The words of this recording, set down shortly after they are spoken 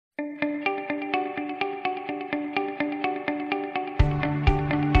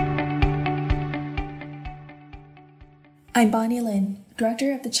I'm Bonnie Lin,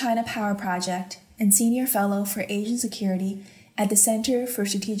 Director of the China Power Project and Senior Fellow for Asian Security at the Center for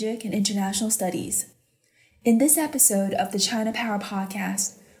Strategic and International Studies. In this episode of the China Power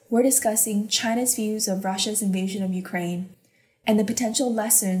Podcast, we're discussing China's views of Russia's invasion of Ukraine and the potential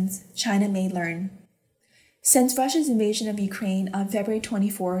lessons China may learn. Since Russia's invasion of Ukraine on February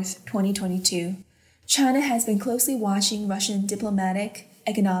 24, 2022, China has been closely watching Russian diplomatic,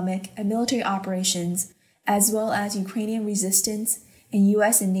 economic, and military operations, as well as Ukrainian resistance and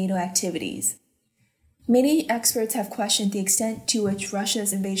U.S. and NATO activities. Many experts have questioned the extent to which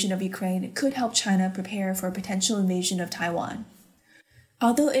Russia's invasion of Ukraine could help China prepare for a potential invasion of Taiwan.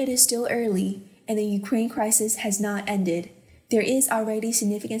 Although it is still early and the Ukraine crisis has not ended, there is already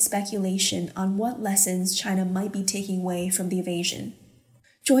significant speculation on what lessons China might be taking away from the invasion.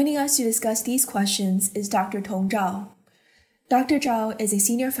 Joining us to discuss these questions is Dr. Tong Zhao. Dr. Zhao is a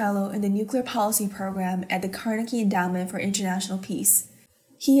senior fellow in the Nuclear Policy Program at the Carnegie Endowment for International Peace.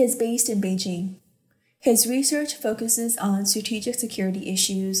 He is based in Beijing. His research focuses on strategic security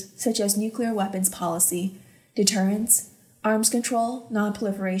issues such as nuclear weapons policy, deterrence, arms control,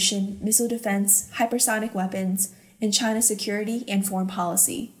 non-proliferation, missile defense, hypersonic weapons, and China's security and foreign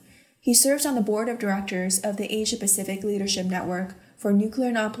policy. He serves on the board of directors of the Asia-Pacific Leadership Network for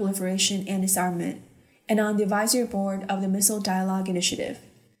Nuclear Non-Proliferation and Disarmament, and on the advisory board of the Missile Dialogue Initiative.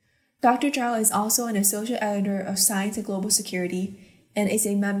 Dr. Zhao is also an associate editor of Science and Global Security and is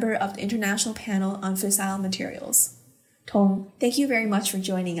a member of the International Panel on Fissile Materials. Tong, thank you very much for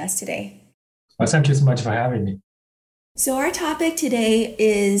joining us today. Well, thank you so much for having me. So our topic today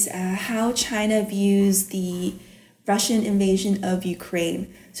is how China views the Russian invasion of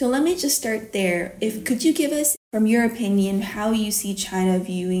Ukraine. So let me just start there. Could you give us, from your opinion, how you see China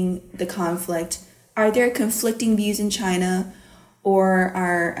viewing the conflict? Are there conflicting views in China, or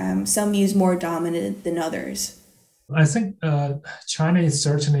are some views more dominant than others? I think China is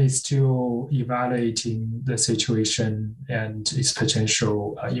certainly still evaluating the situation and its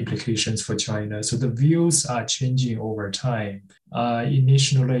potential implications for China. So the views are changing over time.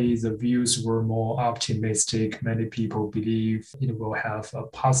 Initially, the views were more optimistic. Many people believe it will have a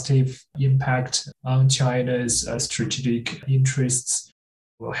positive impact on China's strategic interests,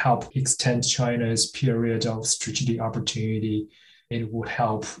 will help extend China's period of strategic opportunity. It would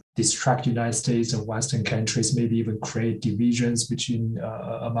help distract the United States and Western countries, maybe even create divisions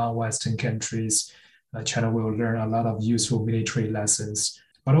among Western countries. China will learn a lot of useful military lessons.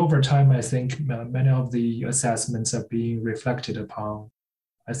 But over time, I think many of the assessments are being reflected upon.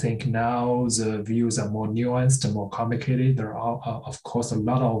 I think now the views are more nuanced and more complicated. There are, of course, a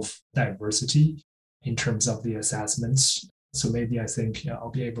lot of diversity in terms of the assessments. So maybe I think I'll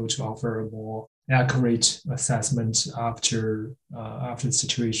be able to offer a more accurate assessment after the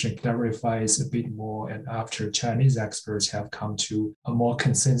situation clarifies a bit more and after Chinese experts have come to a more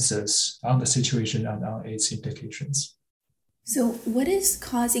consensus on the situation and on its implications. So what is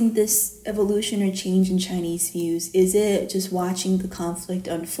causing this evolution or change in Chinese views? Is it just watching the conflict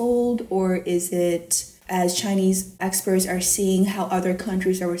unfold, or is it as Chinese experts are seeing how other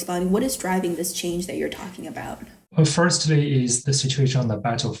countries are responding? What is driving this change that you're talking about? Well, firstly is the situation on the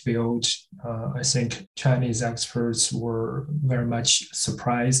battlefield. I think Chinese experts were very much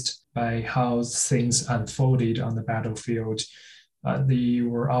surprised by how things unfolded on the battlefield. They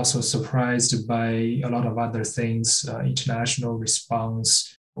were also surprised by a lot of other things, international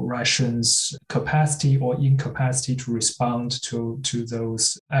response, Russians' capacity or incapacity to respond to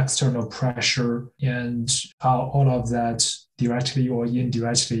those external pressure, and how all of that directly or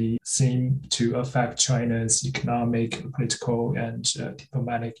indirectly seem to affect China's economic, political, and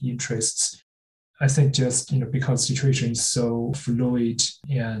diplomatic interests. I think just because the situation is so fluid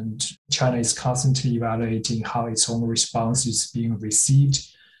and China is constantly evaluating how its own response is being received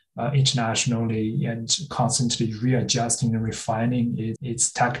internationally and constantly readjusting and refining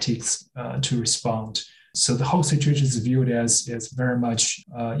its tactics to respond. So the whole situation is viewed as very much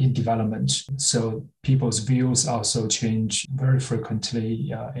in development. So people's views also change very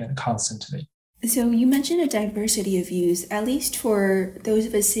frequently and constantly. So you mentioned a diversity of views, at least for those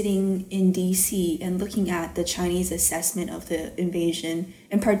of us sitting in DC and looking at the Chinese assessment of the invasion,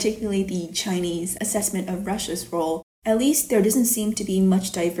 and particularly the Chinese assessment of Russia's role. At least there doesn't seem to be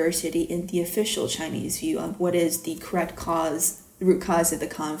much diversity in the official Chinese view on what is the correct cause, the root cause of the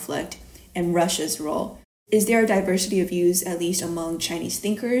conflict, and Russia's role. Is there a diversity of views, at least among Chinese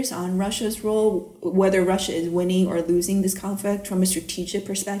thinkers, on Russia's role, whether Russia is winning or losing this conflict from a strategic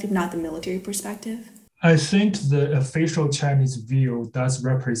perspective, not the military perspective? I think the official Chinese view does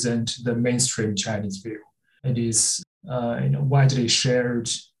represent the mainstream Chinese view. It is widely shared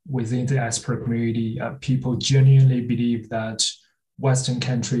within the expert community, people genuinely believe that Western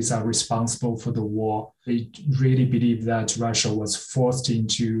countries are responsible for the war. They really believe that Russia was forced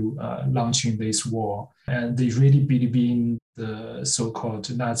into launching this war. And they really believe in the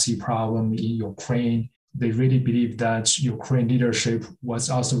so-called Nazi problem in Ukraine. They really believe that Ukraine leadership was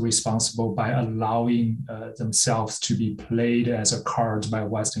also responsible by allowing themselves to be played as a card by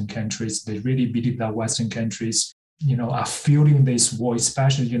Western countries. They really believe that Western countries, are fueling this war,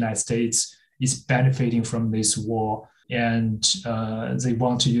 especially the United States is benefiting from this war. And they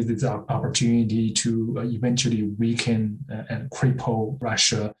want to use this opportunity to eventually weaken and cripple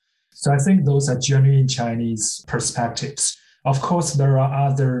Russia. So I think those are genuine Chinese perspectives. Of course, there are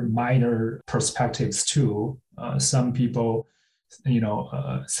other minor perspectives too. Some people,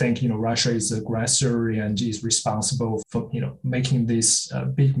 think Russia is the aggressor and is responsible for making this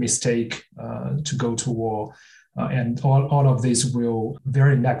big mistake to go to war, and all of this will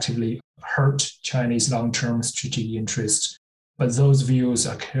very negatively hurt Chinese long-term strategic interests. But those views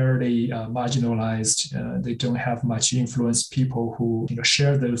are clearly marginalized. They don't have much influence. People who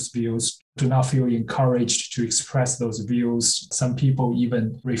share those views do not feel encouraged to express those views. Some people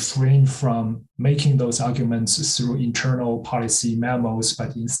even refrain from making those arguments through internal policy memos,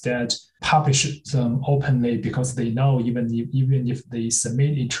 but instead publish them openly because they know even if they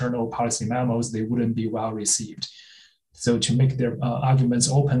submit internal policy memos, they wouldn't be well received. So to make their arguments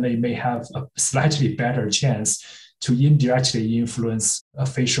openly may have a slightly better chance to indirectly influence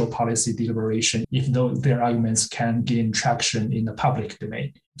official policy deliberation, even though their arguments can gain traction in the public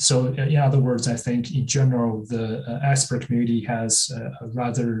domain. So in other words, I think in general, the expert community has a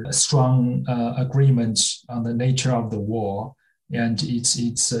rather strong agreement on the nature of the war. And it's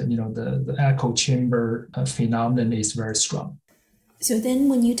the echo chamber phenomenon is very strong. So then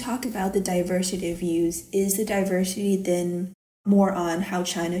when you talk about the diversity of views, is the diversity then more on how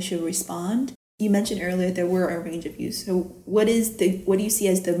China should respond? You mentioned earlier there were a range of views. So what do you see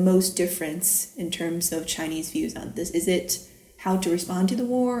as the most difference in terms of Chinese views on this? Is it how to respond to the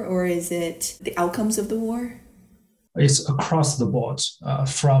war, or is it the outcomes of the war? It's across the board,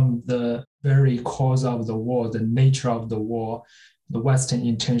 from the very cause of the war, the nature of the war, the Western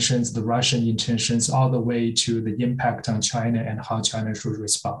intentions, the Russian intentions, all the way to the impact on China and how China should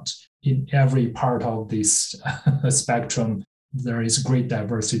respond. In every part of this spectrum, there is great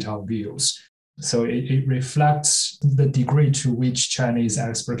diversity of views. So it reflects the degree to which Chinese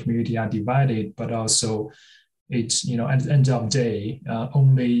expert community are divided, but also it's, at the end of the day,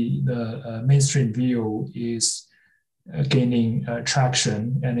 only the mainstream view is gaining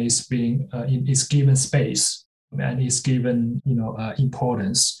traction and is given space and is given,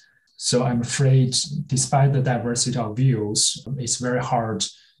 importance. So I'm afraid, despite the diversity of views, it's very hard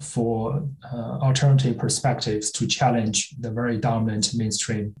for alternative perspectives to challenge the very dominant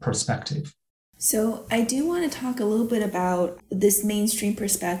mainstream perspective. So I do want to talk a little bit about this mainstream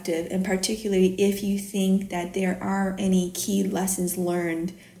perspective, and particularly if you think that there are any key lessons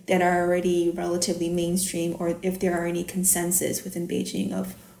learned that are already relatively mainstream, or if there are any consensus within Beijing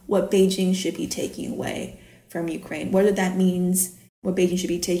of what Beijing should be taking away from Ukraine, whether that means what Beijing should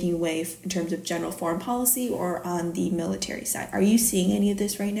be taking away in terms of general foreign policy or on the military side. Are you seeing any of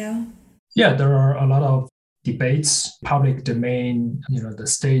this right now? Yeah, there are a lot of debates, public domain, the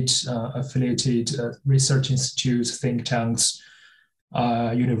state affiliated research institutes, think tanks,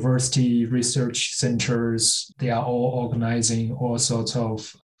 university research centers. They are all organizing all sorts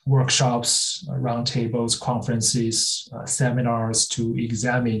of workshops, roundtables, conferences, seminars to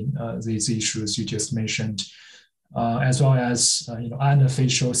examine these issues you just mentioned, as well as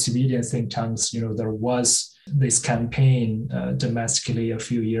unofficial civilian think tanks. There was this campaign domestically a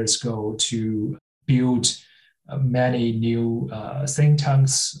few years ago to build many new think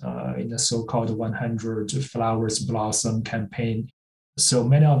tanks in the so-called 100 Flowers Blossom campaign. So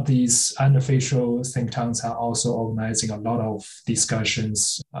many of these unofficial think tanks are also organizing a lot of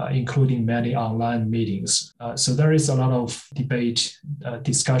discussions, including many online meetings. So there is a lot of debate,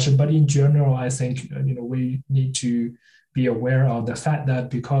 discussion, but in general, I think we need to be aware of the fact that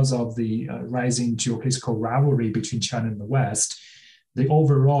because of the rising geopolitical rivalry between China and the West, the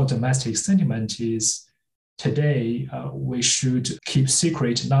overall domestic sentiment is today we should keep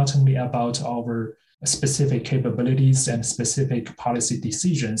secret not only about our specific capabilities and specific policy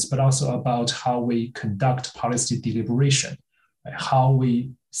decisions, but also about how we conduct policy deliberation, right? How we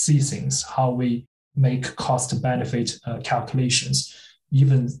see things, how we make cost-benefit calculations.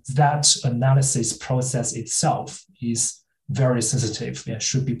 Even that analysis process itself is very sensitive and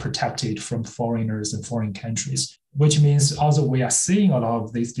should be protected from foreigners and foreign countries. which means also we are seeing a lot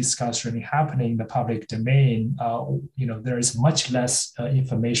of this discussion happening in the public domain. There is much less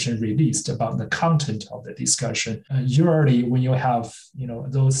information released about the content of the discussion. Usually, when you have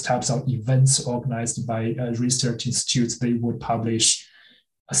those types of events organized by research institutes, they would publish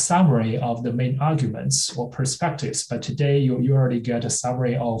a summary of the main arguments or perspectives. But today, you already get a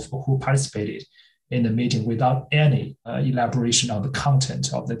summary of who participated in the meeting without any elaboration on the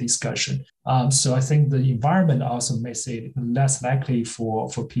content of the discussion. So I think the environment also makes it less likely for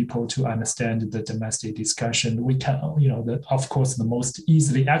people to understand the domestic discussion. We can, of course, the most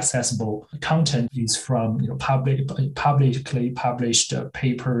easily accessible content is from publicly published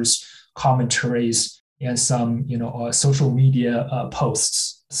papers, commentaries, and some social media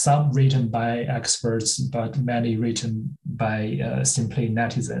posts. Some written by experts, but many written by simply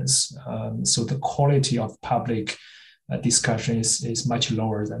netizens. So the quality of public discussion is much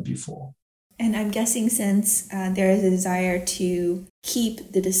lower than before. And I'm guessing since there is a desire to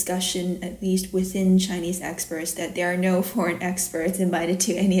keep the discussion, at least within Chinese experts, that there are no foreign experts invited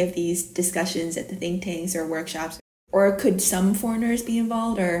to any of these discussions at the think tanks or workshops. Or could some foreigners be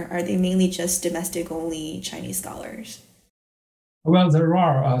involved, or are they mainly just domestic-only Chinese scholars? Well, there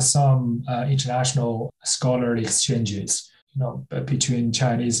are some international scholarly exchanges, between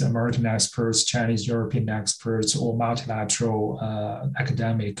Chinese American experts, Chinese European experts, or multilateral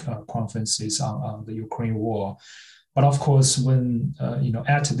academic conferences on the Ukraine war. But of course, when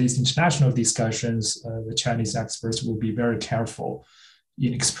at these international discussions, the Chinese experts will be very careful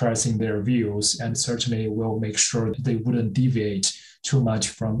in expressing their views, and certainly will make sure they wouldn't deviate too much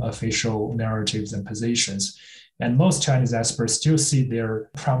from official narratives and positions. And most Chinese experts still see their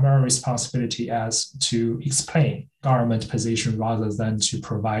primary responsibility as to explain government position rather than to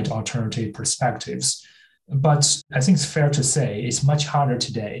provide alternative perspectives. But I think it's fair to say it's much harder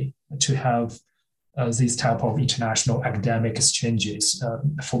today to have these type of international academic exchanges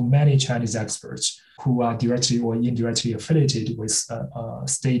for many Chinese experts who are directly or indirectly affiliated with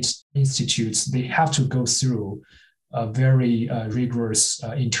state institutes. They have to go through a very rigorous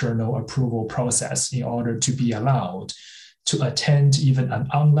internal approval process in order to be allowed to attend even an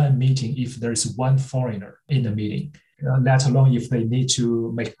online meeting if there's one foreigner in the meeting, let alone if they need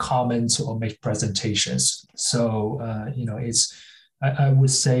to make comments or make presentations. So, I would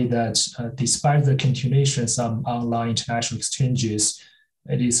say that despite the continuation of some online international exchanges,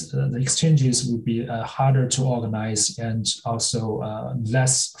 the exchanges would be harder to organize and also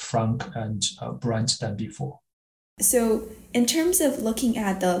less frank and blunt than before. So in terms of looking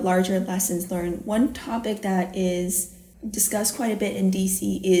at the larger lessons learned, one topic that is discussed quite a bit in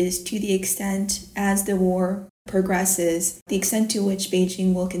DC is to the extent as the war progresses, the extent to which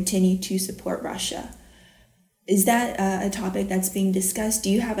Beijing will continue to support Russia. Is that a topic that's being discussed? Do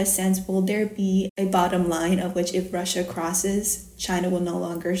you have a sense, will there be a bottom line of which if Russia crosses, China will no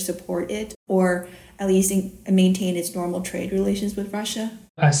longer support it, or at least maintain its normal trade relations with Russia?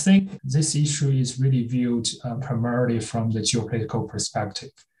 I think this issue is really viewed primarily from the geopolitical perspective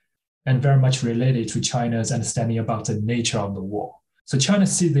and very much related to China's understanding about the nature of the war. So China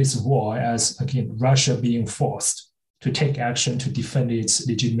sees this war as, again, Russia being forced to take action to defend its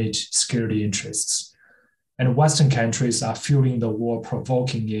legitimate security interests. And Western countries are fueling the war,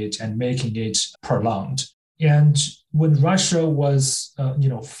 provoking it and making it prolonged. And when Russia was,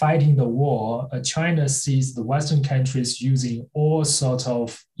 fighting the war, China sees the Western countries using all sorts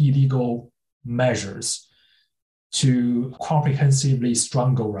of illegal measures to comprehensively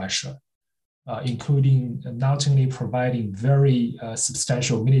strangle Russia, including not only providing very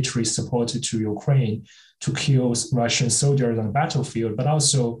substantial military support to Ukraine to kill Russian soldiers on the battlefield, but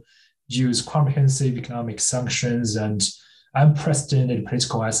also use comprehensive economic sanctions and unprecedented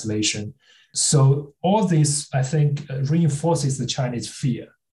political isolation. So all this, I think, reinforces the Chinese fear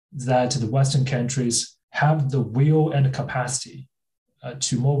that the Western countries have the will and capacity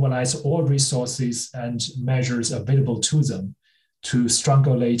to mobilize all resources and measures available to them to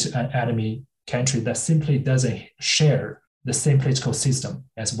strangulate an enemy country that simply doesn't share the same political system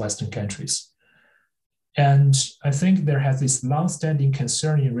as Western countries. And I think there has this long-standing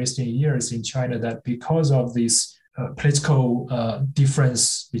concern in recent years in China that because of this political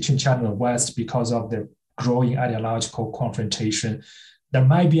difference between China and the West, because of the growing ideological confrontation, there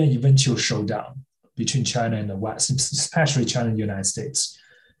might be an eventual showdown between China and the West, especially China and the United States.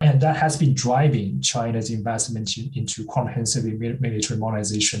 And that has been driving China's investment into comprehensive military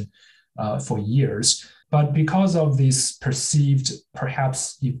modernization for years. But because of this perceived,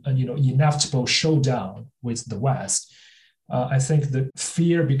 perhaps inevitable showdown with the West, I think the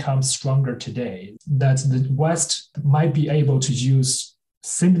fear becomes stronger today that the West might be able to use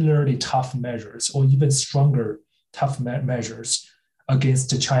similarly tough measures or even stronger tough measures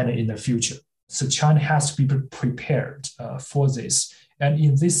against China in the future. So China has to be prepared for this. And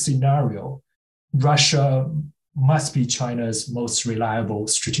in this scenario, Russia must be China's most reliable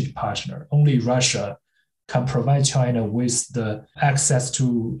strategic partner. Only Russia can provide China with the access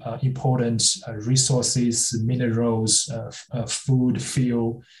to important resources, minerals, food,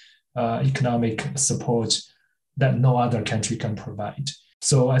 fuel, economic support that no other country can provide.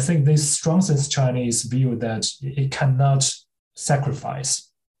 So I think this strengthens Chinese view that it cannot sacrifice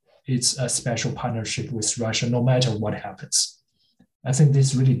its special partnership with Russia, no matter what happens. I think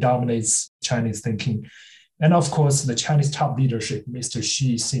this really dominates Chinese thinking. And of course, the Chinese top leadership, Mr.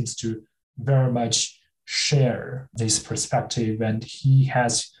 Xi, seems to very much share this perspective, and he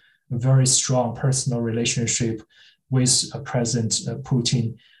has a very strong personal relationship with President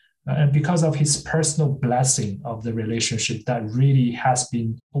Putin. And because of his personal blessing of the relationship, that really has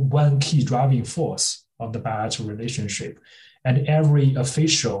been one key driving force of the bilateral relationship. And every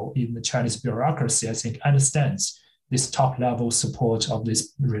official in the Chinese bureaucracy, I think, understands this top-level support of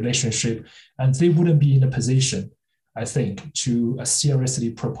this relationship, and they wouldn't be in a position, I think, to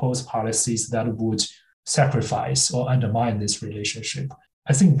seriously propose policies that would sacrifice or undermine this relationship.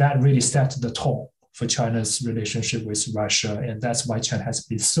 I think that really sets the tone for China's relationship with Russia, and that's why China has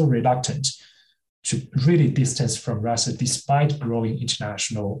been so reluctant to really distance from Russia despite growing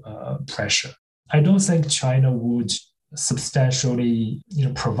international pressure. I don't think China would substantially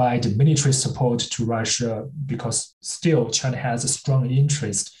provide military support to Russia because still China has a strong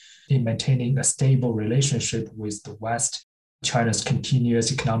interest in maintaining a stable relationship with the West. China's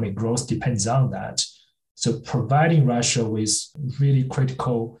continuous economic growth depends on that. So providing Russia with really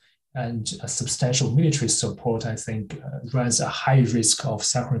critical and substantial military support, I think, runs a high risk of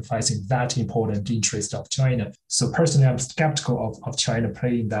sacrificing that important interest of China. So personally, I'm skeptical of China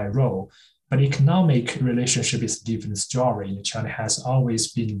playing that role. But economic relationship is a different story. China has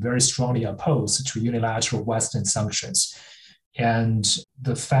always been very strongly opposed to unilateral Western sanctions. And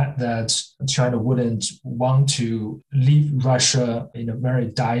the fact that China wouldn't want to leave Russia in a very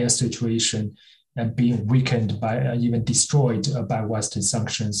dire situation and being weakened by even destroyed by Western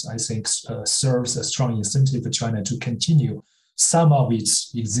sanctions, I think serves a strong incentive for China to continue some of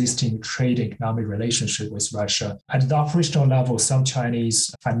its existing trade and economic relationship with Russia. At the operational level, some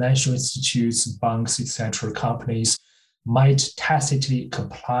Chinese financial institutes, banks, etc., companies might tacitly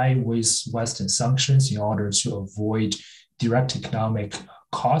comply with Western sanctions in order to avoid direct economic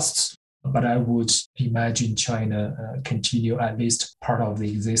costs. But I would imagine China continue at least part of the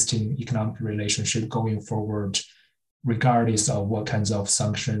existing economic relationship going forward, regardless of what kinds of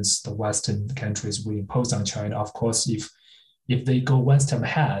sanctions the Western countries will impose on China. Of course, if they go one step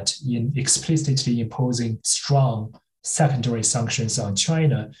ahead in explicitly imposing strong secondary sanctions on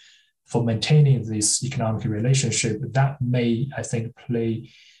China for maintaining this economic relationship, that may, I think, play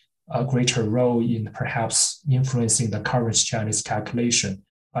a greater role in perhaps influencing the current Chinese calculation.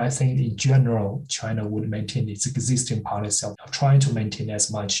 I think in general, China would maintain its existing policy of trying to maintain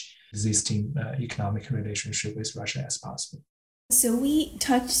as much existing economic relationship with Russia as possible. So we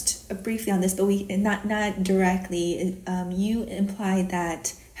touched briefly on this, but we not directly. You implied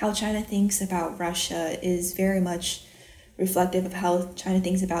that how China thinks about Russia is very much reflective of how China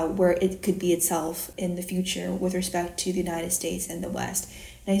thinks about where it could be itself in the future with respect to the United States and the West.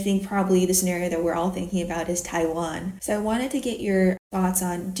 And I think probably the scenario that we're all thinking about is Taiwan. So I wanted to get your thoughts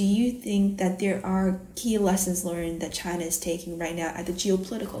on, do you think that there are key lessons learned that China is taking right now at the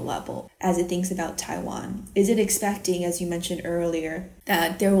geopolitical level as it thinks about Taiwan? Is it expecting, as you mentioned earlier,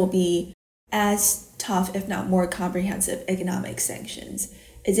 that there will be as tough, if not more comprehensive economic sanctions?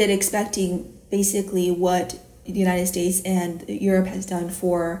 Is it expecting basically what the United States and Europe has done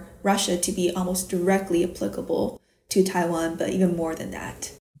for Russia to be almost directly applicable to Taiwan, but even more than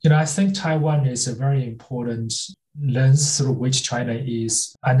that? I think Taiwan is a very important lens through which China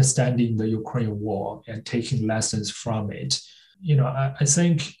is understanding the Ukraine war and taking lessons from it. I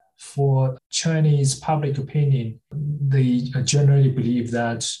think for Chinese public opinion, they generally believe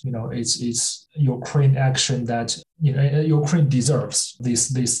that, it's Ukraine action that, Ukraine deserves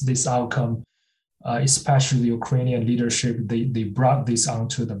this outcome. Especially the Ukrainian leadership, they brought this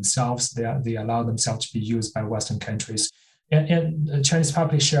onto themselves. They allow themselves to be used by Western countries. And Chinese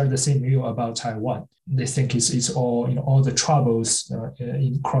public share the same view about Taiwan. They think it's all the troubles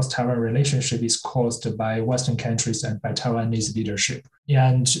in cross-Taiwan relationship is caused by Western countries and by Taiwanese leadership.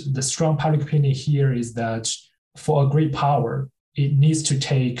 And the strong public opinion here is that for a great power, it needs to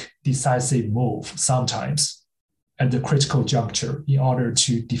take decisive move sometimes at the critical juncture in order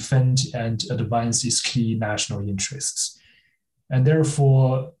to defend and advance its key national interests. And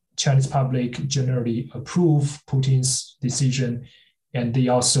therefore, Chinese public generally approve Putin's decision, and they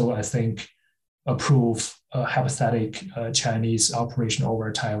also, I think, approve a hypothetic Chinese operation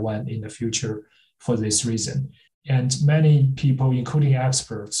over Taiwan in the future for this reason. And many people, including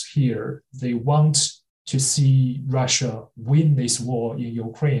experts here, they want to see Russia win this war in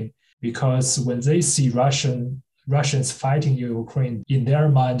Ukraine, because when they see Russians fighting in Ukraine, in their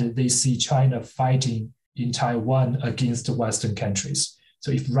mind, they see China fighting in Taiwan against Western countries.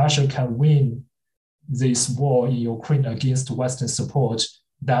 So if Russia can win this war in Ukraine against Western support,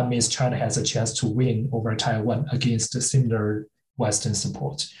 that means China has a chance to win over Taiwan against similar Western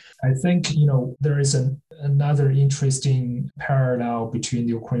support. I think, there is another interesting parallel between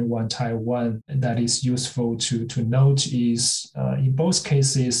the Ukraine war and Taiwan that is useful to note is in both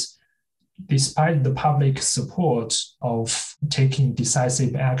cases, despite the public support of taking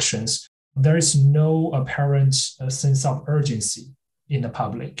decisive actions, there is no apparent sense of urgency in the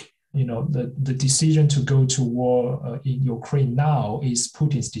public. The decision to go to war in Ukraine now is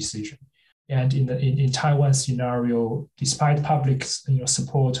Putin's decision. And in Taiwan's scenario, despite public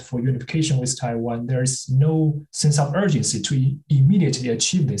support for unification with Taiwan, there is no sense of urgency to immediately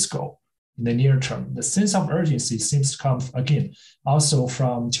achieve this goal in the near term. The sense of urgency seems to come, again, also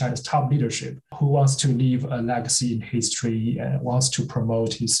from China's top leadership, who wants to leave a legacy in history and wants to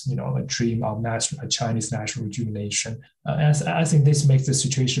promote his a dream of Chinese national rejuvenation. And I think this makes the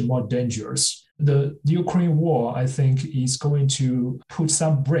situation more dangerous. The Ukraine war, I think, is going to put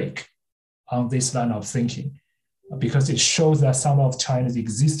some brake on this line of thinking, because it shows that some of China's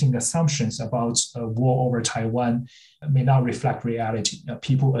existing assumptions about a war over Taiwan may not reflect reality.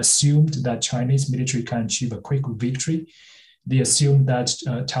 People assumed that Chinese military can achieve a quick victory. They assumed that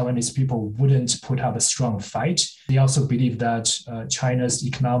Taiwanese people wouldn't put up a strong fight. They also believe that China's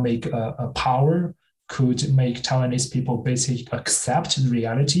economic power could make Taiwanese people basically accept the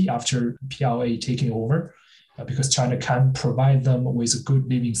reality after PLA taking over, because China can provide them with good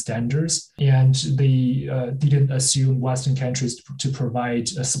living standards. And they didn't assume Western countries to provide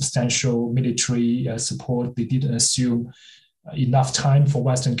a substantial military support. They didn't assume enough time for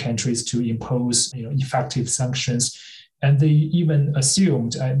Western countries to impose effective sanctions. And they even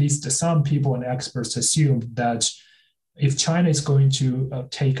assumed, at least some people and experts assumed, that if China is going to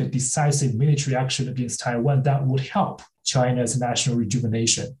take a decisive military action against Taiwan, that would help China's national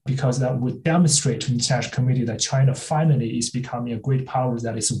rejuvenation, because that would demonstrate to the international community that China finally is becoming a great power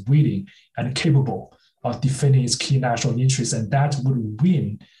that is willing and capable of defending its key national interests, and that would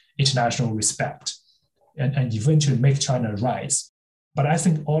win international respect and eventually make China rise. But I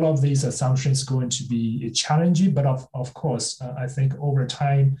think all of these assumptions are going to be challenging, but of course, I think over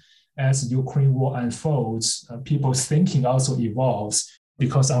time, as the Ukraine war unfolds, people's thinking also evolves,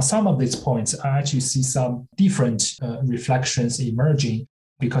 because on some of these points, I actually see some different reflections emerging,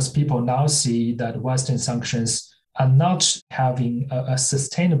 because people now see that Western sanctions are not having a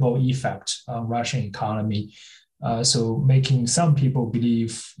sustainable effect on Russian economy. So making some people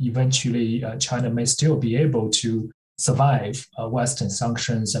believe eventually China may still be able to survive Western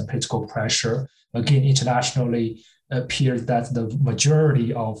sanctions and political pressure. Again, internationally, appears that the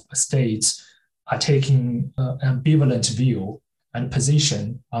majority of states are taking an ambivalent view and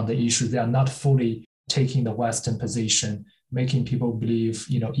position on the issue. They are not fully taking the Western position, making people believe,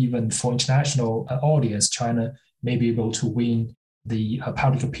 even for international audience, China may be able to win the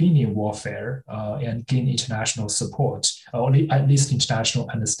public opinion warfare and gain international support, or at least international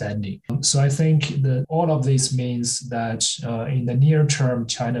understanding. So I think that all of this means that in the near term,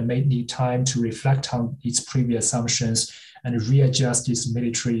 China may need time to reflect on its previous assumptions and readjust its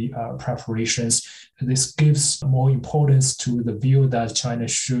military preparations. This gives more importance to the view that China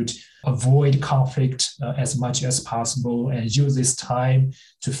should avoid conflict as much as possible and use this time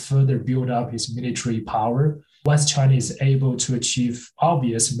to further build up its military power. Once China is able to achieve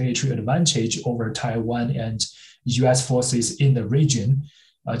obvious military advantage over Taiwan and US forces in the region,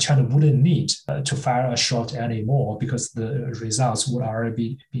 China wouldn't need to fire a shot anymore, because the results would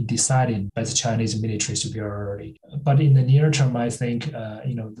already be decided by the Chinese military superiority. But in the near term, I think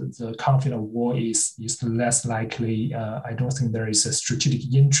the conflict of war is less likely. I don't think there is a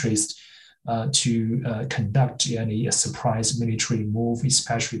strategic interest to conduct any surprise military move,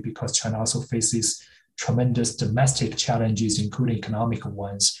 especially because China also faces tremendous domestic challenges, including economic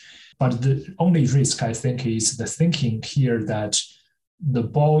ones. But the only risk, I think, is the thinking here that the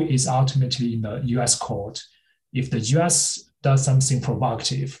ball is ultimately in the US court. If the US does something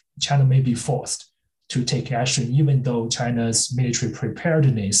provocative, China may be forced to take action, even though China's military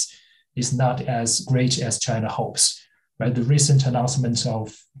preparedness is not as great as China hopes. Right? The recent announcement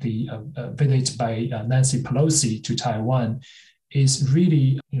of the visit by Nancy Pelosi to Taiwan is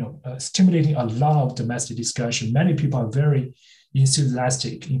really stimulating a lot of domestic discussion. Many people are very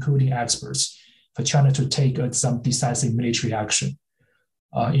enthusiastic, including experts, for China to take some decisive military action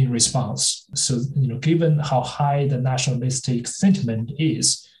in response. So, given how high the nationalistic sentiment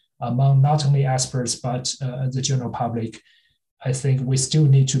is among not only experts but the general public, I think we still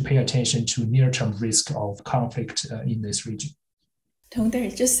need to pay attention to near-term risk of conflict in this region. Tong,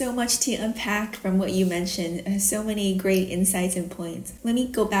 there's just so much to unpack from what you mentioned, so many great insights and points. Let me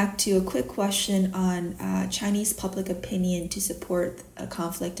go back to a quick question on Chinese public opinion to support a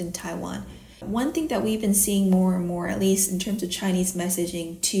conflict in Taiwan. One thing that we've been seeing more and more, at least in terms of Chinese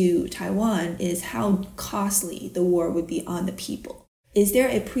messaging to Taiwan, is how costly the war would be on the people. Is there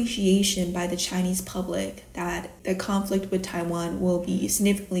appreciation by the Chinese public that the conflict with Taiwan will be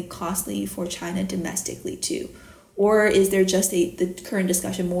significantly costly for China domestically too? Or is there just the current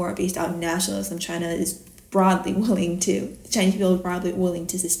discussion more based on nationalism? The Chinese people are broadly willing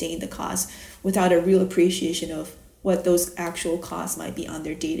to sustain the cost without a real appreciation of what those actual costs might be on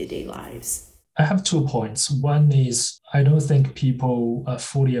their day-to-day lives? I have 2 points. One is I don't think people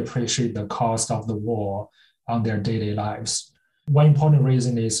fully appreciate the cost of the war on their daily lives. One important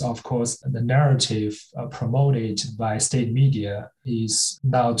reason is, of course, the narrative promoted by state media is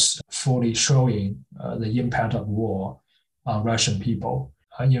not fully showing the impact of war on Russian people.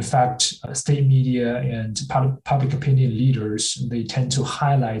 In fact, state media and public opinion leaders, they tend to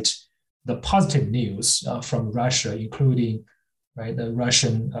highlight the positive news from Russia, including the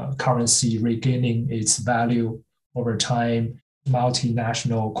Russian currency regaining its value over time,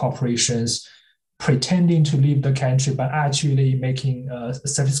 multinational corporations pretending to leave the country, but actually making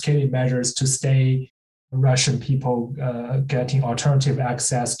sophisticated measures to stay, Russian people getting alternative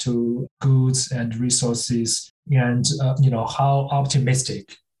access to goods and resources, and how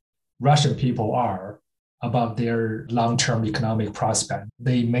optimistic Russian people are about their long-term economic prospect.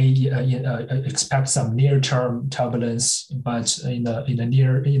 They may expect some near-term turbulence, but in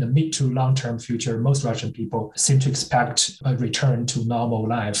the mid to long-term future, most Russian people seem to expect a return to normal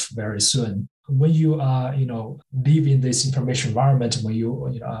life very soon. When you live in this information environment, when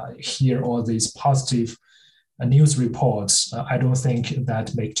you hear all these positive news reports, I don't think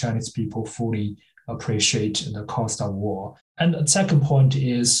that make Chinese people fully appreciate the cost of war. And the second point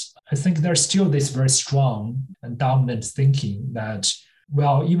is, I think there's still this very strong and dominant thinking that,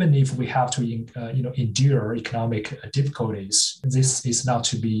 well, even if we have to endure economic difficulties, this is not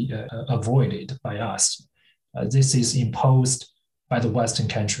to be avoided by us. This is imposed by the Western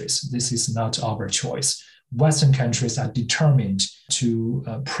countries. This is not our choice. Western countries are determined to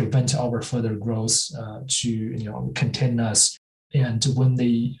prevent our further growth, to contain us. And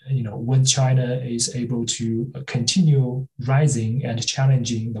when China is able to continue rising and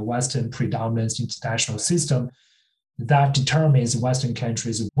challenging the Western predominant international system, that determines Western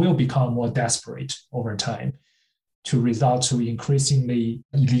countries will become more desperate over time to resort to increasingly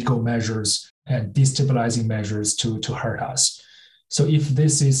illegal measures and destabilizing measures to hurt us. So if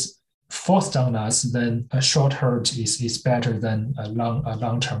this is forced on us, then a short hurt is better than a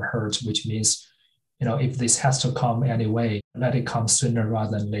long-term hurt, which means, if this has to come anyway, let it come sooner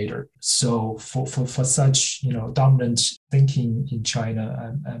rather than later. So for such, dominant thinking in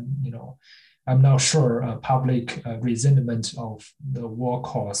China, I'm not sure public resentment of the war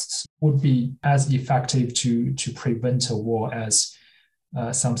costs would be as effective to prevent a war as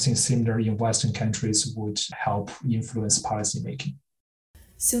something similar in Western countries would help influence policymaking.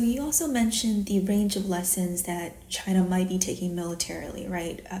 So you also mentioned the range of lessons that China might be taking militarily,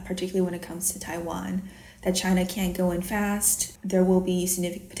 right? Particularly when it comes to Taiwan, that China can't go in fast. There will be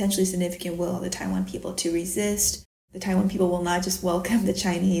potentially significant will of the Taiwan people to resist. The Taiwan people will not just welcome the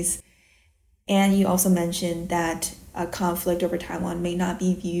Chinese. And you also mentioned that a conflict over Taiwan may not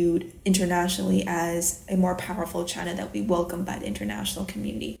be viewed internationally as a more powerful China that will be welcomed by the international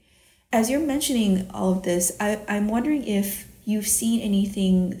community. As you're mentioning all of this, I'm wondering if you've seen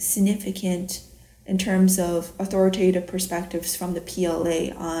anything significant in terms of authoritative perspectives from the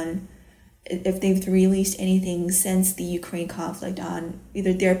PLA on if they've released anything since the Ukraine conflict on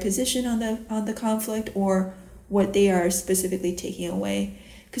either their position on the conflict or what they are specifically taking away.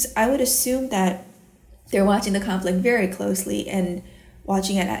 Because I would assume that they're watching the conflict very closely and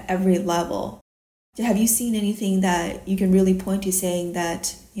watching it at every level. Have you seen anything that you can really point to saying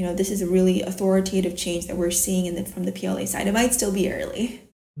that, this is a really authoritative change that we're seeing from the PLA side? It might still be early.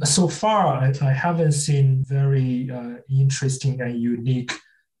 So far, I haven't seen very interesting and unique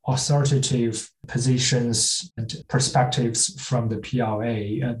authoritative positions and perspectives from the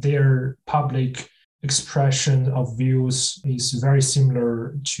PLA. Their public expression of views is very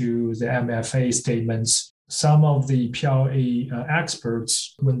similar to the MFA statements. some of the PLA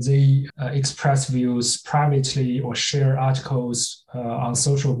experts, when they express views privately or share articles on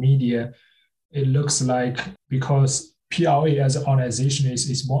social media, it looks like because PLA as an organization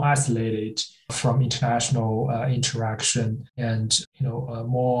is more isolated from international interaction and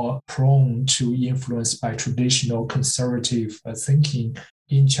more prone to influence by traditional conservative thinking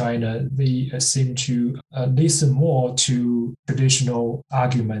in China, they seem to listen more to traditional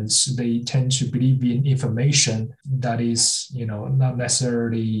arguments. They tend to believe in information that is, not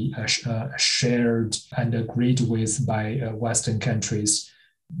necessarily shared and agreed with by Western countries,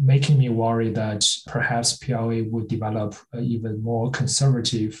 making me worry that perhaps PLA would develop an even more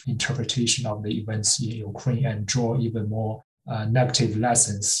conservative interpretation of the events in Ukraine and draw even more negative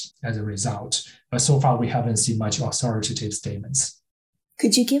lessons as a result. But so far, we haven't seen much authoritative statements.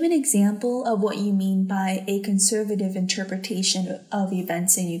 Could you give an example of what you mean by a conservative interpretation of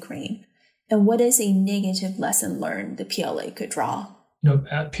events in Ukraine? And what is a negative lesson learned the PLA could draw?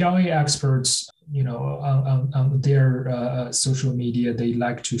 PLA experts, on their social media, they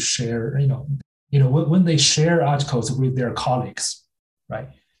like to share, when they share articles with their colleagues, right?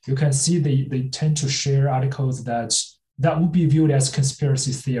 You can see they tend to share articles that would be viewed as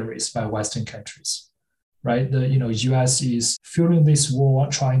conspiracy theories by Western countries. Right, the U.S. is fueling this war,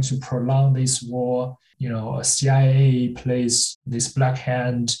 trying to prolong this war. CIA plays this black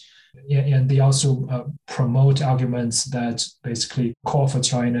hand, and they also promote arguments that basically call for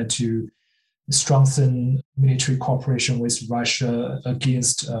China to strengthen military cooperation with Russia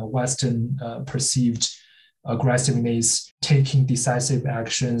against Western perceived aggressiveness, taking decisive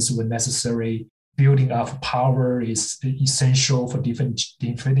actions when necessary. Building up power is essential for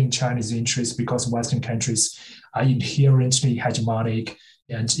defending Chinese interests because Western countries are inherently hegemonic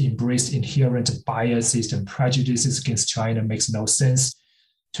and embrace inherent biases and prejudices against China. Makes no sense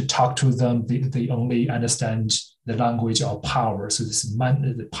to talk to them. They only understand the language of power. So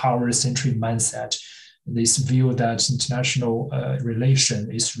the power-centric mindset, this view that international relation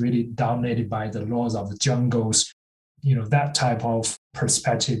is really dominated by the laws of the jungles, that type of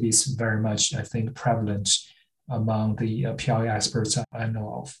perspective is very much, I think, prevalent among the PLA experts I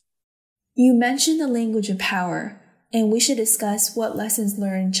know of. You mentioned the language of power, and we should discuss what lessons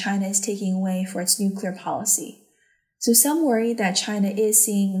learned China is taking away for its nuclear policy. So some worry that China is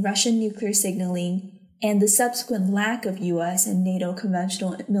seeing Russian nuclear signaling and the subsequent lack of U.S. and NATO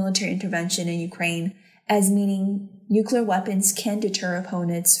conventional military intervention in Ukraine as meaning nuclear weapons can deter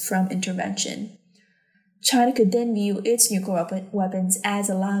opponents from intervention. China could then view its nuclear weapons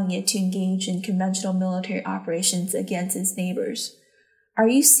as allowing it to engage in conventional military operations against its neighbors. Are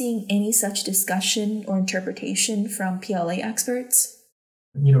you seeing any such discussion or interpretation from PLA experts?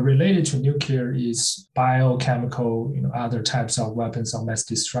 Related to nuclear is biochemical, other types of weapons of mass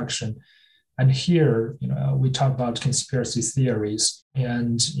destruction. And here, we talk about conspiracy theories.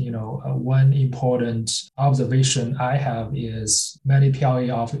 And, one important observation I have is many PLA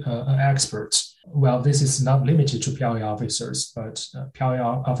experts. Well, this is not limited to PLA officers, but PLA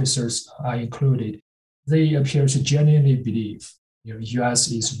officers are included. They appear to genuinely believe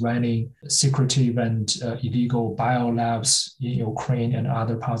U.S. is running secretive and illegal biolabs in Ukraine and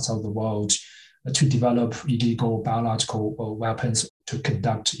other parts of the world to develop illegal biological weapons, to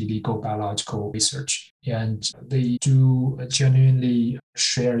conduct illegal biological research. And they do genuinely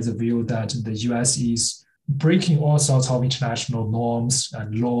share the view that the U.S. is breaking all sorts of international norms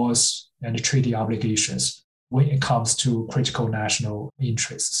and laws and treaty obligations when it comes to critical national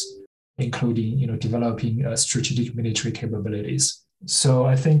interests, including developing strategic military capabilities. So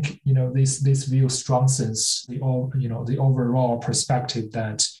I think this view strengthens the overall perspective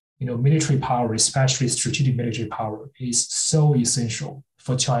that military power, especially strategic military power, is so essential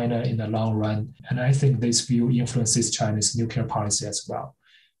for China in the long run. And I think this view influences China's nuclear policy as well.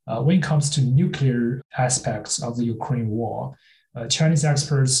 When it comes to nuclear aspects of the Ukraine war, Chinese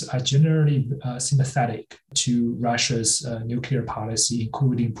experts are generally sympathetic to Russia's nuclear policy,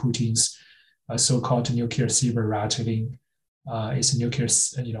 including Putin's so-called nuclear saber rattling. It's a nuclear,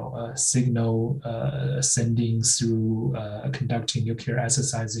 signal sending through conducting nuclear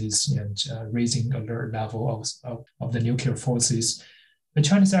exercises and raising alert level of the nuclear forces. The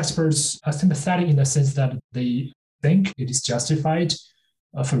Chinese experts are sympathetic in the sense that they think it is justified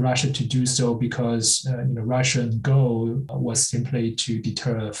for Russia to do so because Russian goal was simply to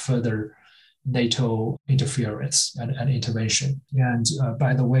deter further NATO interference and intervention. And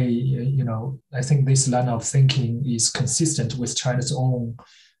by the way, I think this line of thinking is consistent with China's own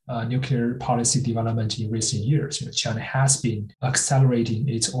nuclear policy development in recent years. China has been accelerating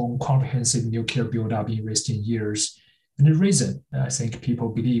its own comprehensive nuclear buildup in recent years. And the reason I think people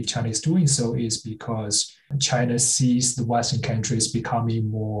believe China is doing so is because China sees the Western countries becoming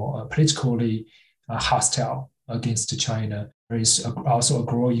more politically hostile against China. There is also a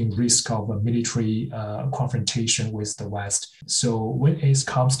growing risk of a military confrontation with the West. So when it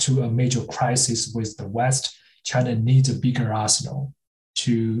comes to a major crisis with the West, China needs a bigger arsenal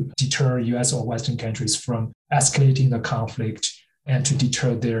to deter US or Western countries from escalating the conflict and to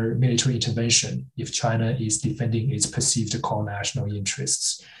deter their military intervention if China is defending its perceived core national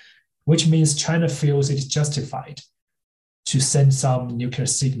interests, which means China feels it is justified to send some nuclear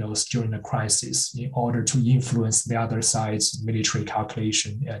signals during a crisis in order to influence the other side's military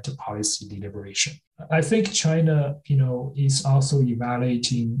calculation and policy deliberation. I think China, is also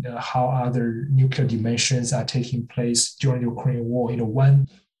evaluating how other nuclear dimensions are taking place during the Ukraine war. One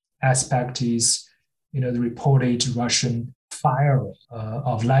aspect is, the reported Russian firing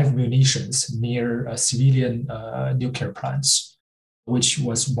of live munitions near civilian nuclear plants, which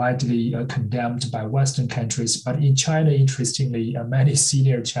was widely condemned by Western countries. But in China, interestingly, many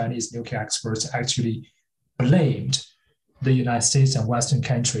senior Chinese nuclear experts actually blamed the United States and Western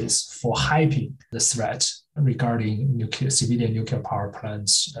countries for hyping the threat regarding civilian nuclear power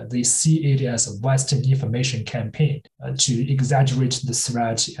plants. They see it as a Western information campaign to exaggerate the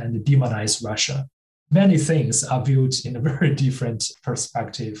threat and demonize Russia. Many things are viewed in a very different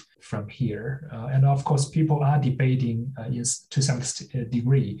perspective from here. And of course, people are debating to some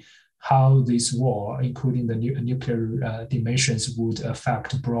degree how this war, including the nuclear dimensions, would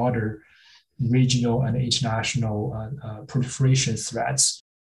affect broader regional and international proliferation threats.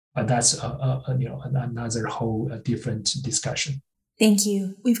 But that's another whole different discussion. Thank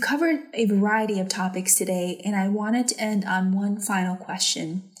you. We've covered a variety of topics today, and I wanted to end on one final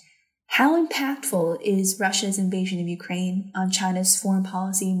question. How impactful is Russia's invasion of Ukraine on China's foreign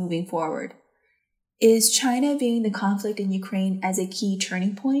policy moving forward? Is China viewing the conflict in Ukraine as a key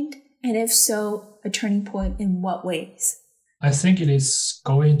turning point? And if so, a turning point in what ways? I think it is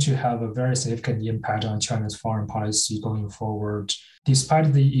going to have a very significant impact on China's foreign policy going forward.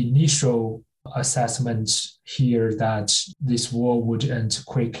 Despite the initial assessment here that this war would end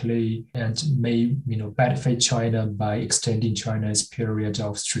quickly and may benefit China by extending China's period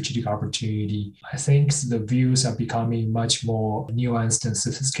of strategic opportunity, I think the views are becoming much more nuanced and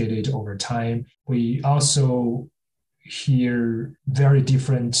sophisticated over time. We also hear very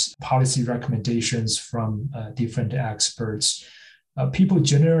different policy recommendations from different experts. People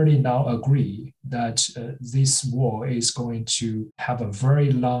generally now agree that this war is going to have a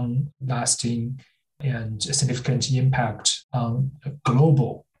very long-lasting and significant impact on a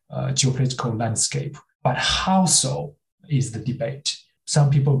global geopolitical landscape. But how so is the debate. Some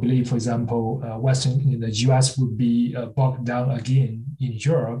people believe, for example, the US would be bogged down again in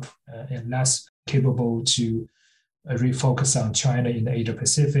Europe and less capable to refocus on China in the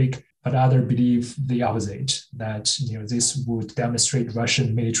Asia-Pacific. But others believe the opposite, that this would demonstrate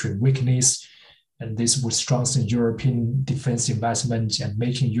Russian military weakness, and this would strengthen European defense investment and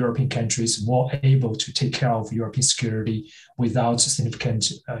making European countries more able to take care of European security without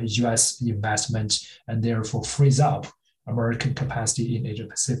significant US investment, and therefore frees up American capacity in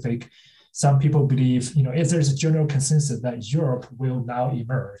Asia-Pacific. Some people believe, there's a general consensus that Europe will now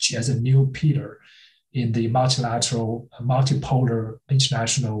emerge as a new pillar in the multilateral, multipolar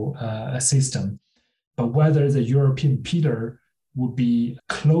international system. But whether the European pillar would be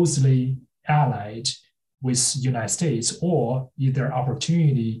closely allied with the United States or either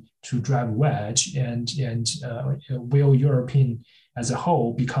opportunity to drive wedge and will European as a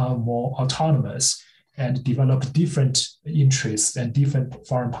whole become more autonomous and develop different interests and different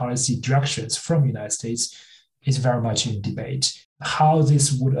foreign policy directions from the United States is very much in debate. How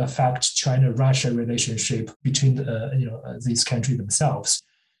this would affect China-Russia relationship between these countries themselves.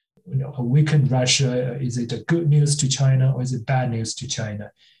 A weakened Russia, is it a good news to China or is it bad news to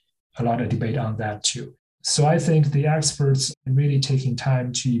China? A lot of debate on that too. So I think the experts are really taking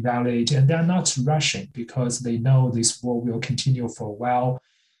time to evaluate, and they're not rushing because they know this war will continue for a while.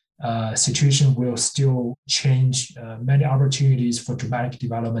 Situation will still change, many opportunities for dramatic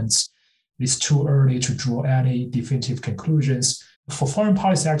developments. It's too early to draw any definitive conclusions. For foreign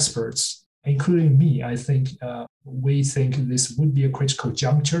policy experts, including me, I think we think this would be a critical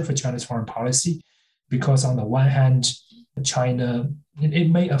juncture for China's foreign policy, because on the one hand, China,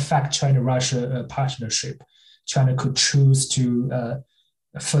 it may affect China-Russia partnership. China could choose to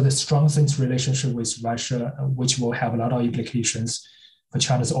further strengthen its relationship with Russia, which will have a lot of implications for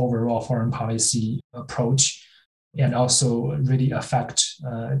China's overall foreign policy approach, and also really affect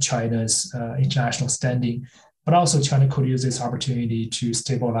China's international standing But also China could use this opportunity to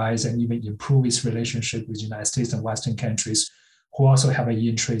stabilize and even improve its relationship with the United States and Western countries who also have an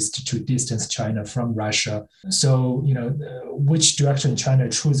interest to distance China from Russia. So, which direction China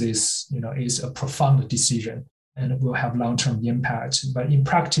chooses, is a profound decision and will have long-term impact. But in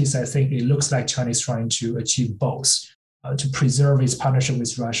practice, I think it looks like China is trying to achieve both, to preserve its partnership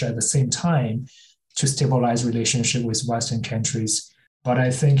with Russia at the same time to stabilize relationship with Western countries. But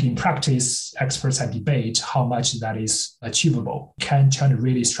I think in practice, experts have debate how much that is achievable. Can China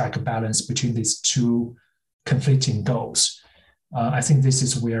really strike a balance between these two conflicting goals? I think this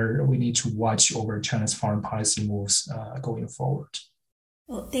is where we need to watch over China's foreign policy moves going forward.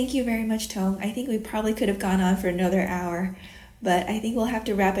 Well, thank you very much, Tong. I think we probably could have gone on for another hour, but I think we'll have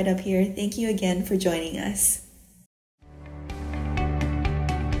to wrap it up here. Thank you again for joining us.